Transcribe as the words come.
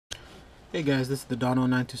Hey guys, this is the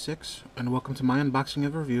Dono926, and welcome to my unboxing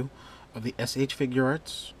and review of the SH Figure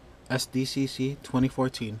Arts SDCC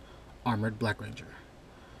 2014 Armored Black Ranger.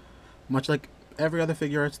 Much like every other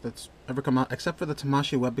figure arts that's ever come out, except for the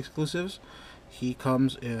Tamashi web exclusives, he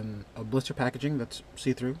comes in a blister packaging that's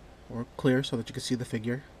see-through or clear so that you can see the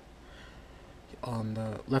figure. On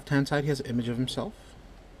the left-hand side, he has an image of himself.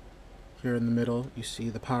 Here in the middle, you see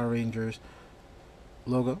the Power Rangers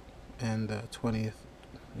logo and the 20th,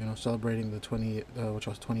 celebrating the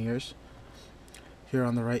 20 years. Here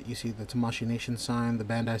on the right, you see the Tamashi Nations sign, the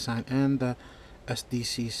Bandai sign, and the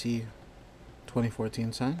SDCC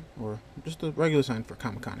 2014 sign, or just a regular sign for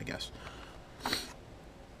Comic-Con, I guess.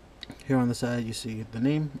 Here on the side, you see the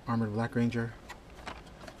name, Armored Black Ranger.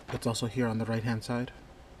 It's also here on the right-hand side.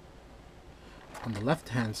 On the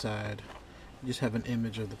left-hand side, you just have an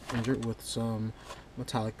image of the Ranger with some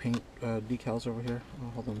metallic paint decals over here.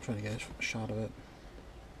 Hold on, I'm trying to get a shot of it.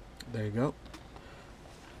 There you go.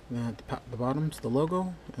 Then at the bottom's the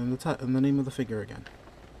logo and the name of the figure again.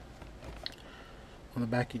 On the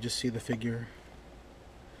back, you just see the figure,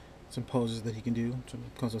 some poses that he can do. So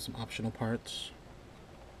it comes with some optional parts.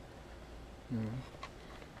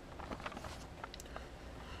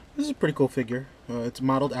 This is a pretty cool figure. It's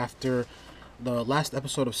modeled after the last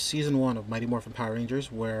episode of Season 1 of Mighty Morphin Power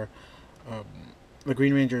Rangers, where the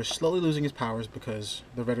Green Ranger is slowly losing his powers because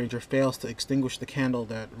the Red Ranger fails to extinguish the candle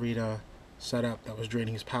that Rita set up that was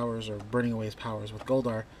draining his powers or burning away his powers with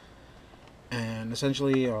Goldar. And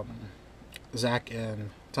essentially, Zach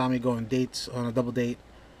and Tommy go on dates, on a double date.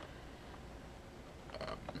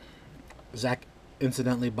 Zach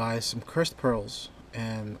incidentally buys some cursed pearls,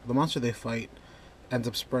 and the monster they fight ends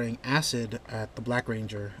up spraying acid at the Black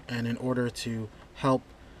Ranger, and in order to help,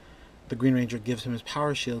 the Green Ranger gives him his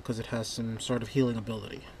power shield because it has some sort of healing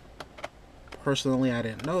ability. Personally, I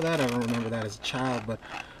didn't know that. I don't remember that as a child, but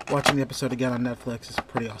watching the episode again on Netflix is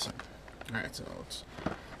pretty awesome. Alright, so let's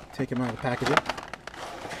take him out of the packaging.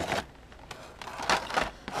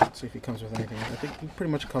 Let's see if he comes with anything. I think he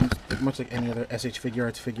pretty much comes, much like any other SH Figure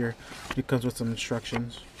Arts figure, he comes with some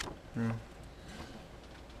instructions. Yeah.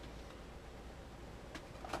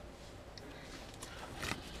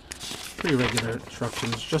 Pretty regular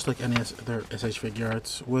instructions, just like any other SH Figure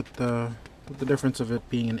Arts, with the difference of it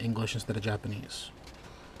being in English instead of Japanese.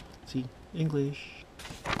 See? English.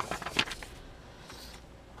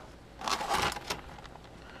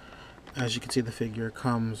 As you can see, the figure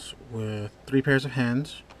comes with 3 pairs of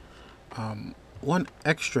hands, 1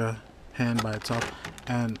 extra hand by itself,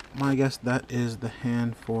 and my guess that is the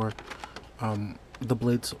hand for the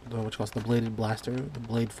blades, which calls the bladed blaster, the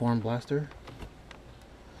blade form blaster.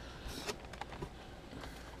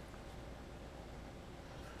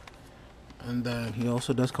 And then he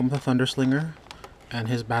also does come with a Thunder Slinger and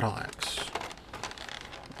his battle axe.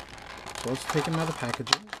 So let's take him out of the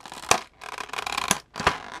packaging.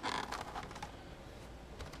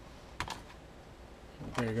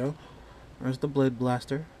 There you go. There's the Blade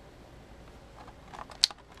Blaster.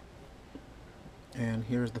 And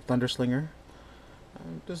here's the Thunder Slinger.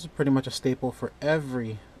 This is pretty much a staple for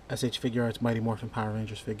every SH Figure Arts Mighty Morphin Power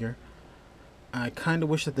Rangers figure. I kind of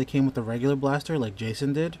wish that they came with the regular blaster like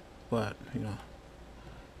Jason did, but,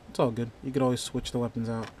 it's all good. You could always switch the weapons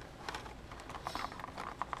out.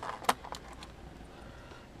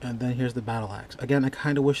 And then here's the battle axe. Again, I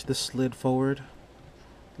kind of wish this slid forward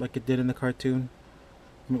like it did in the cartoon.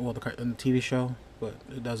 In the TV show, but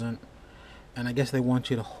it doesn't. And I guess they want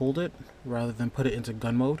you to hold it rather than put it into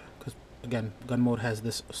gun mode, because, again, gun mode has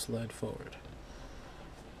this sled forward.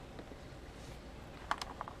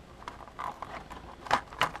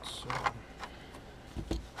 So,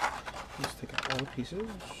 let's take out all the pieces.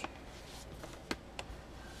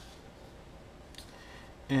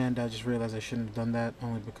 And I just realized I shouldn't have done that,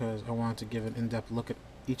 only because I wanted to give an in-depth look at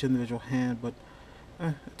each individual hand, but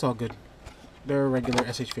it's all good. They're regular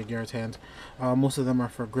SH Figure Arts hands. Most of them are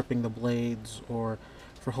for gripping the blades or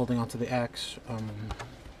for holding onto the axe.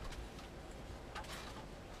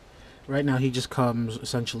 Right now he just comes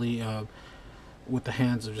essentially with the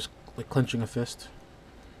hands of just like clenching a fist.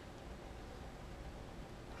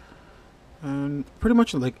 And pretty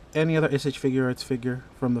much like any other SH Figure Arts figure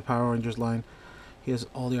from the Power Rangers line, he has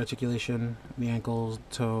all the articulation, the ankles,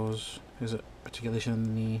 toes, his articulation in the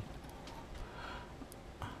knee.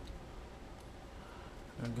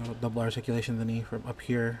 Got double articulation in the knee from up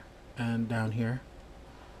here and down here.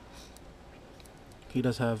 He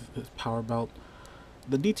does have his power belt.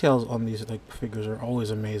 The details on these figures are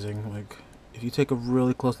always amazing. Like, if you take a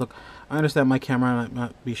really close look, I understand my camera might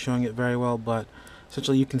not be showing it very well, but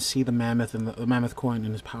essentially you can see the mammoth and the mammoth coin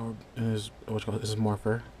in his power, in his his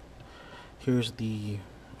morpher. Here's the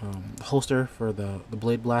holster for the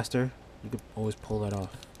blade blaster. You could always pull that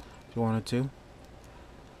off if you wanted to.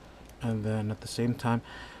 And then at the same time,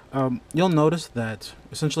 you'll notice that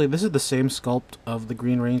essentially this is the same sculpt of the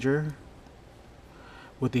Green Ranger,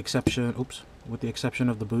 with the exception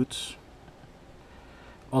of the boots.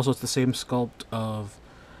 Also, it's the same sculpt of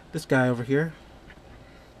this guy over here,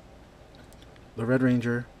 the Red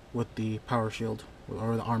Ranger, with the power shield,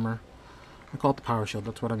 or the armor. I call it the power shield,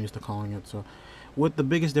 that's what I'm used to calling it. So with the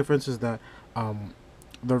biggest difference is that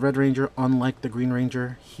the Red Ranger, unlike the Green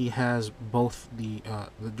Ranger, he has both the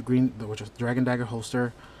which is Dragon Dagger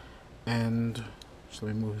holster, and just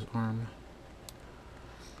let me move his arm,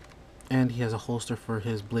 and he has a holster for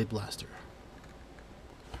his blade blaster.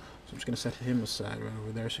 So I'm just gonna set him aside right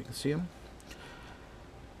over there so you can see him.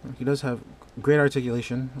 He does have great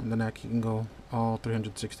articulation on the neck. He can go all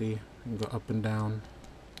 360. He can go up and down.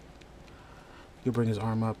 He can bring his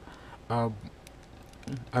arm up.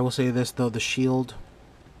 I will say this though: the shield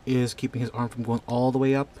is keeping his arm from going all the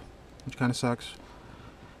way up, which kind of sucks.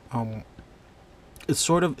 It's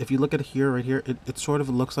sort of, if you look at it here, right here, it sort of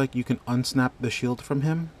looks like you can unsnap the shield from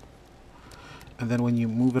him, and then when you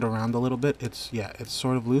move it around a little bit, it's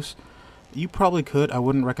sort of loose. You probably could. I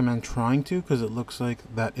wouldn't recommend trying to, because it looks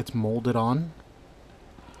like that it's molded on.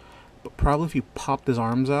 But probably if you popped his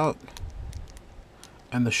arms out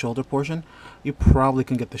and the shoulder portion, you probably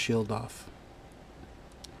can get the shield off,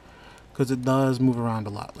 because it does move around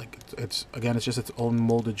a lot. Like it's again, it's just its own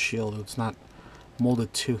molded shield. It's not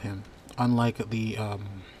molded to him, unlike the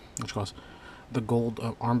the gold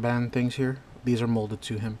armband things here. These are molded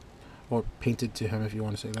to him, or painted to him, if you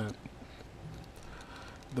want to say that.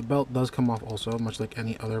 The belt does come off also, much like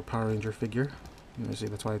any other Power Ranger figure. You see,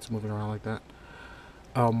 that's why it's moving around like that.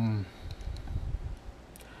 I'm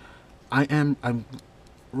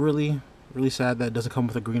really sad that it doesn't come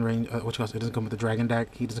with a Green Ranger. It doesn't come with the Dragon Dagger.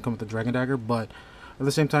 He doesn't come with the Dragon Dagger, but at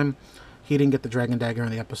the same time, he didn't get the Dragon Dagger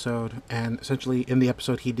in the episode. And essentially, in the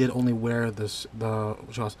episode, he did only wear the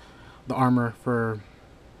armor for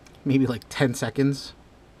maybe like 10 seconds.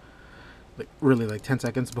 Like really, like 10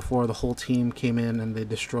 seconds before the whole team came in and they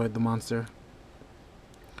destroyed the monster.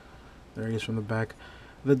 There he is from the back.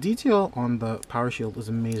 The detail on the power shield is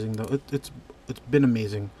amazing, though. It's been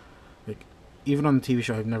amazing. Like even on the TV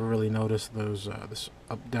show, I've never really noticed those this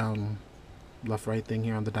up, down, left, right thing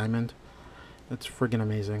here on the diamond. It's friggin'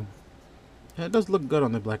 amazing. And it does look good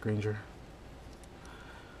on the Black Ranger.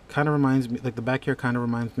 Kind of reminds me, like the back here kind of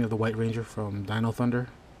reminds me of the White Ranger from Dino Thunder.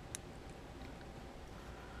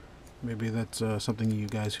 Maybe that's something you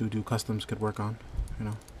guys who do customs could work on, you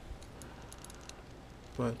know.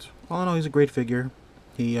 But all in all, he's a great figure.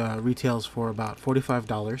 He retails for about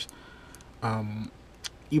 $45.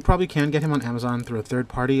 You probably can get him on Amazon through a third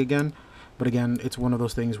party again, but again, it's one of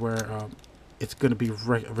those things where it's going to be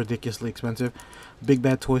ridiculously expensive. Big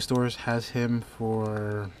Bad Toy Stores has him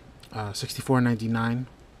for $64.99,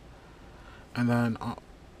 and then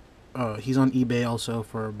he's on eBay also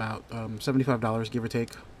for about $75, give or take.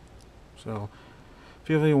 So if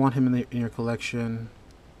you really want him in your collection,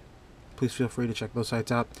 please feel free to check those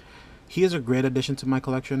sites out. He is a great addition to my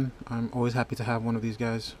collection. I'm always happy to have one of these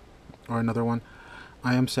guys, or another one.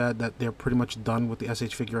 I am sad that they're pretty much done with the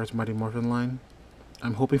SH Figuarts Mighty Morphin line.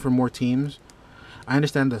 I'm hoping for more teams. I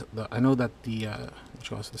understand I know that the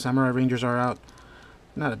Samurai Rangers are out.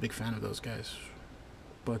 Not a big fan of those guys,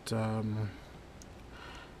 but the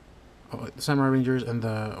Samurai Rangers and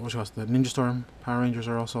the Ninja Storm Power Rangers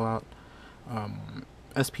are also out.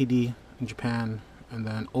 SPD in Japan, and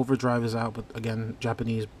then Overdrive is out, but again,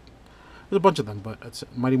 Japanese. There's a bunch of them, but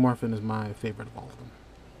Mighty Morphin is my favorite of all of them.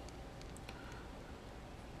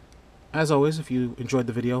 As always, if you enjoyed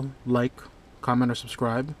the video, like, comment, or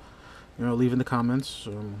subscribe. You know, leave in the comments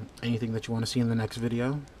anything that you want to see in the next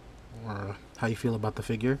video, or how you feel about the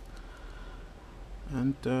figure.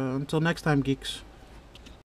 And until next time, geeks.